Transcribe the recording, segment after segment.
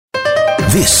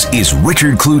This is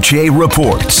Richard Cloutier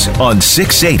Reports on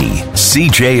 680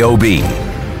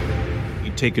 CJOB.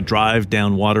 You take a drive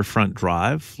down Waterfront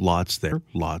Drive, lots there,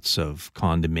 lots of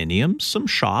condominiums, some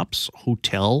shops,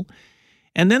 hotel.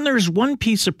 And then there's one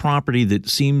piece of property that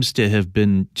seems to have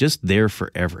been just there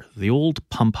forever, the old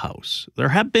pump house. There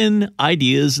have been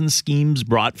ideas and schemes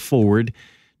brought forward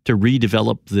to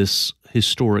redevelop this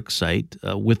historic site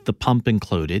with the pump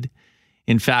included.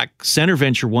 In fact,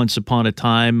 CentreVenture once upon a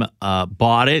time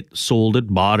bought it, sold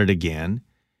it, bought it again,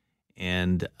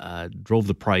 and drove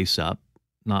the price up.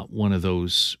 Not one of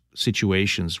those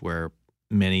situations where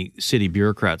many city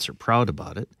bureaucrats are proud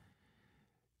about it.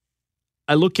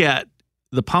 I look at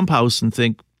the pump house and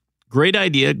think, great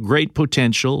idea, great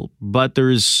potential, but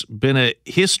there's been a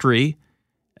history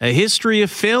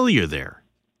of failure there.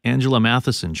 Angela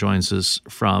Matheson joins us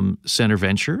from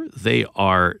CentreVenture. They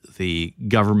are the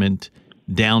government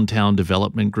downtown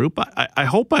development group. I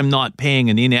hope I'm not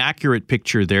painting an inaccurate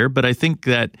picture there, but I think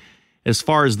that as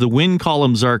far as the win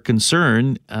columns are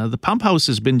concerned, the pump house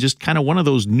has been just kind of one of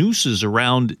those nooses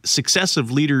around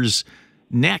successive leaders'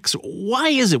 necks. Why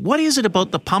is it? What is it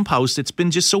about the pump house that's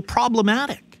been just so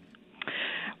problematic?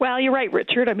 Well, you're right,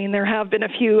 Richard. I mean, there have been a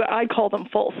few, I call them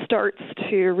false starts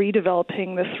to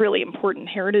redeveloping this really important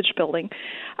heritage building.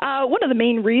 One of the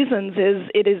main reasons is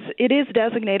it is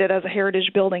designated as a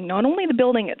heritage building, not only the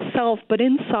building itself, but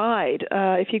inside.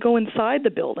 If you go inside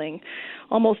the building,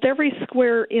 almost every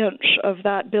square inch of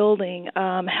that building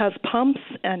has pumps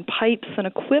and pipes and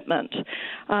equipment,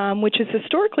 which is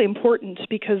historically important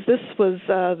because this was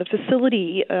the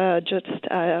facility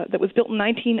that was built in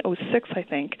 1906, I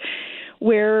think,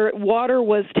 where water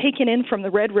was taken in from the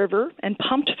Red River and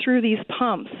pumped through these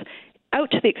pumps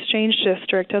out to the Exchange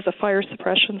District as a fire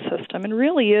suppression system, and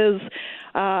really is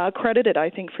credited, I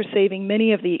think, for saving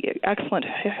many of the excellent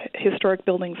historic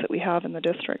buildings that we have in the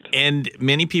district. And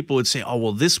many people would say, oh,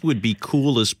 well, this would be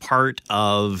cool as part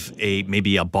of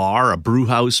maybe a bar, a brew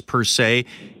house per se.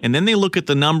 And then they look at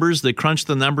the numbers, they crunch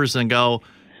the numbers and go,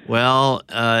 well,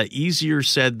 easier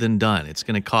said than done. It's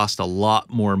going to cost a lot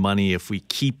more money if we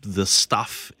keep the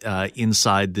stuff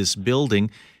inside this building.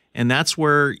 And that's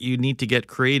where you need to get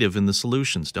creative in the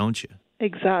solutions, don't you?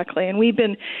 Exactly. And we've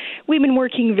been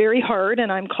working very hard,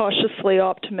 and I'm cautiously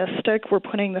optimistic. We're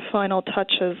putting the final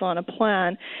touches on a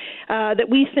plan that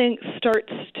we think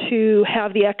starts to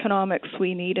have the economics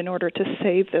we need in order to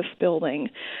save this building.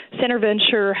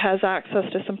 CentreVenture has access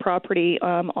to some property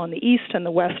on the east and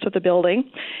the west of the building,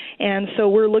 and so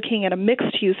we're looking at a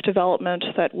mixed-use development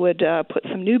that would put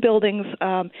some new buildings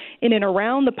in and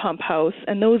around the pump house,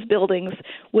 and those buildings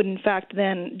would in fact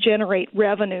then generate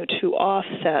revenue to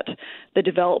offset the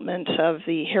development of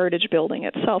the heritage building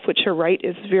itself, which you're right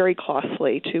is very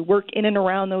costly to work in and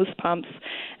around those pumps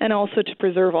and also to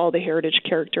preserve all the heritage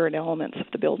character and elements of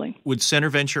the building. Would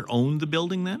CentreVenture own the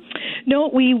building then? No,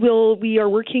 we will. We are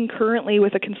working currently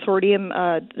with a consortium,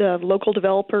 the local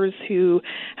developers who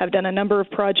have done a number of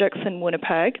projects in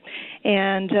Winnipeg,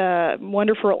 and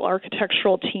wonderful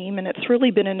architectural team. And it's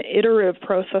really been an iterative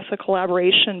process, a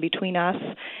collaboration between us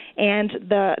and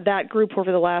that group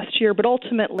over the last year. But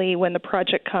ultimately, when the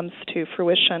project comes to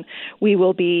fruition, we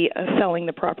will be selling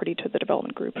the property to the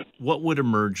development group. What would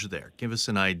emerge there? Give us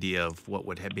an idea of what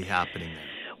would be happening there.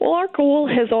 Well, our goal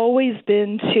has always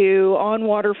been to, on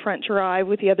Waterfront Drive,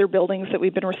 with the other buildings that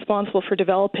we've been responsible for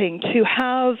developing, to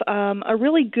have a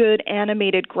really good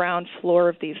animated ground floor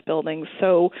of these buildings.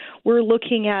 So we're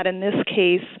looking at, in this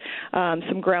case,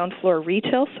 some ground floor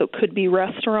retail, so it could be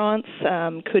restaurants,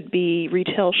 could be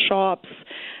retail shops.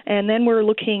 And then we're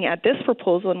looking at this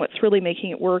proposal, and what's really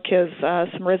making it work is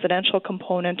some residential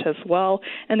component as well,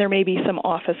 and there may be some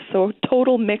office. So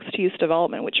total mixed-use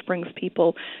development, which brings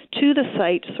people to the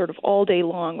site sort of all day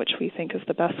long, which we think is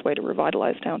the best way to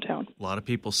revitalize downtown. A lot of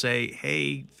people say,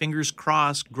 hey, fingers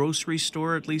crossed, grocery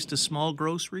store, at least a small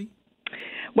grocery?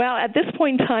 Well, at this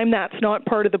point in time, that's not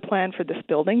part of the plan for this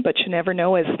building, but you never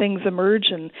know as things emerge.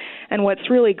 And what's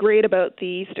really great about the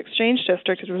East Exchange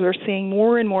District is we're seeing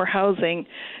more and more housing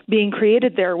being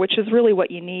created there, which is really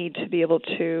what you need to be able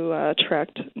to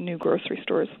attract new grocery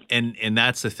stores. And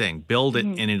that's the thing. Build it,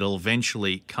 and it'll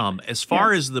eventually come. As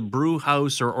far as the brew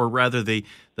house, or rather the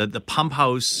pump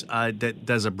house,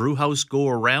 does a brew house go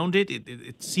around it?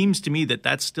 It seems to me that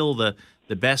that's still the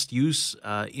best use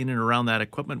in and around that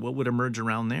equipment. What would emerge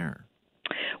around there?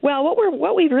 Well,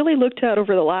 what we've really looked at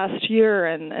over the last year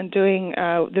and doing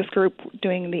this group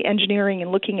doing the engineering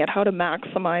and looking at how to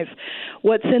maximize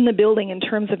what's in the building in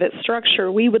terms of its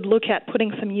structure, we would look at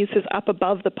putting some uses up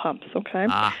above the pumps, okay?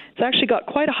 It's actually got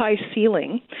quite a high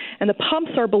ceiling, and the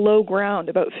pumps are below ground,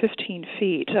 about 15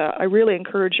 feet. I really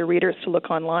encourage your readers to look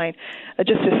online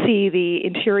just to see the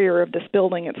interior of this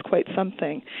building. It's quite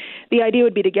something. The idea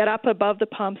would be to get up above the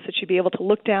pumps, that you'd be able to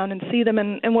look down and see them,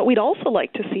 and what we'd also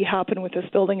like to see happen with this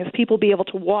building is people be able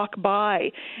to walk by,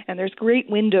 and there's great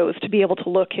windows to be able to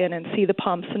look in and see the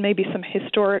pumps and maybe some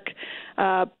historic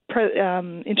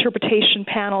interpretation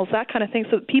panels, that kind of thing,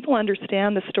 so that people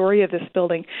understand the story of this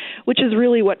building, which is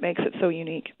really what makes it so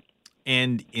unique.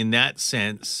 And in that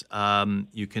sense,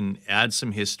 you can add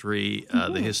some history,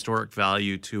 the historic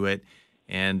value to it,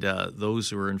 and those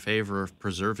who are in favor of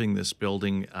preserving this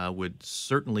building would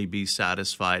certainly be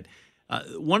satisfied.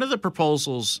 One of the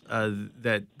proposals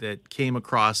that came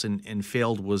across and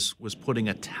failed was putting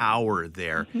a tower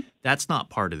there. That's not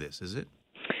part of this, is it?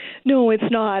 No, it's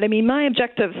not. I mean, my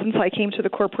objective since I came to the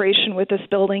corporation with this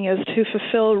building is to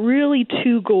fulfill really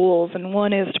two goals, and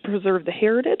one is to preserve the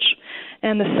heritage,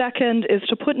 and the second is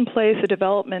to put in place a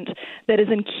development that is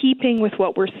in keeping with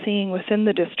what we're seeing within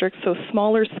the district, so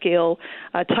smaller scale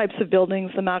types of buildings.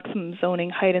 The maximum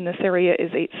zoning height in this area is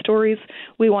 8 stories.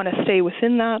 We want to stay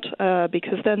within that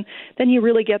because then you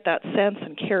really get that sense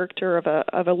and character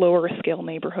of a lower scale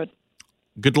neighborhood.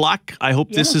 Good luck. I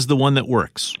hope this is the one that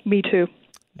works. Me too.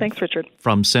 Thanks, Richard.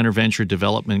 From CentreVenture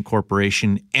Development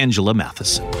Corporation, Angela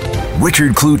Matheson.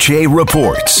 Richard Cloutier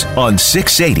reports on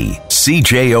 680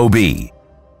 CJOB.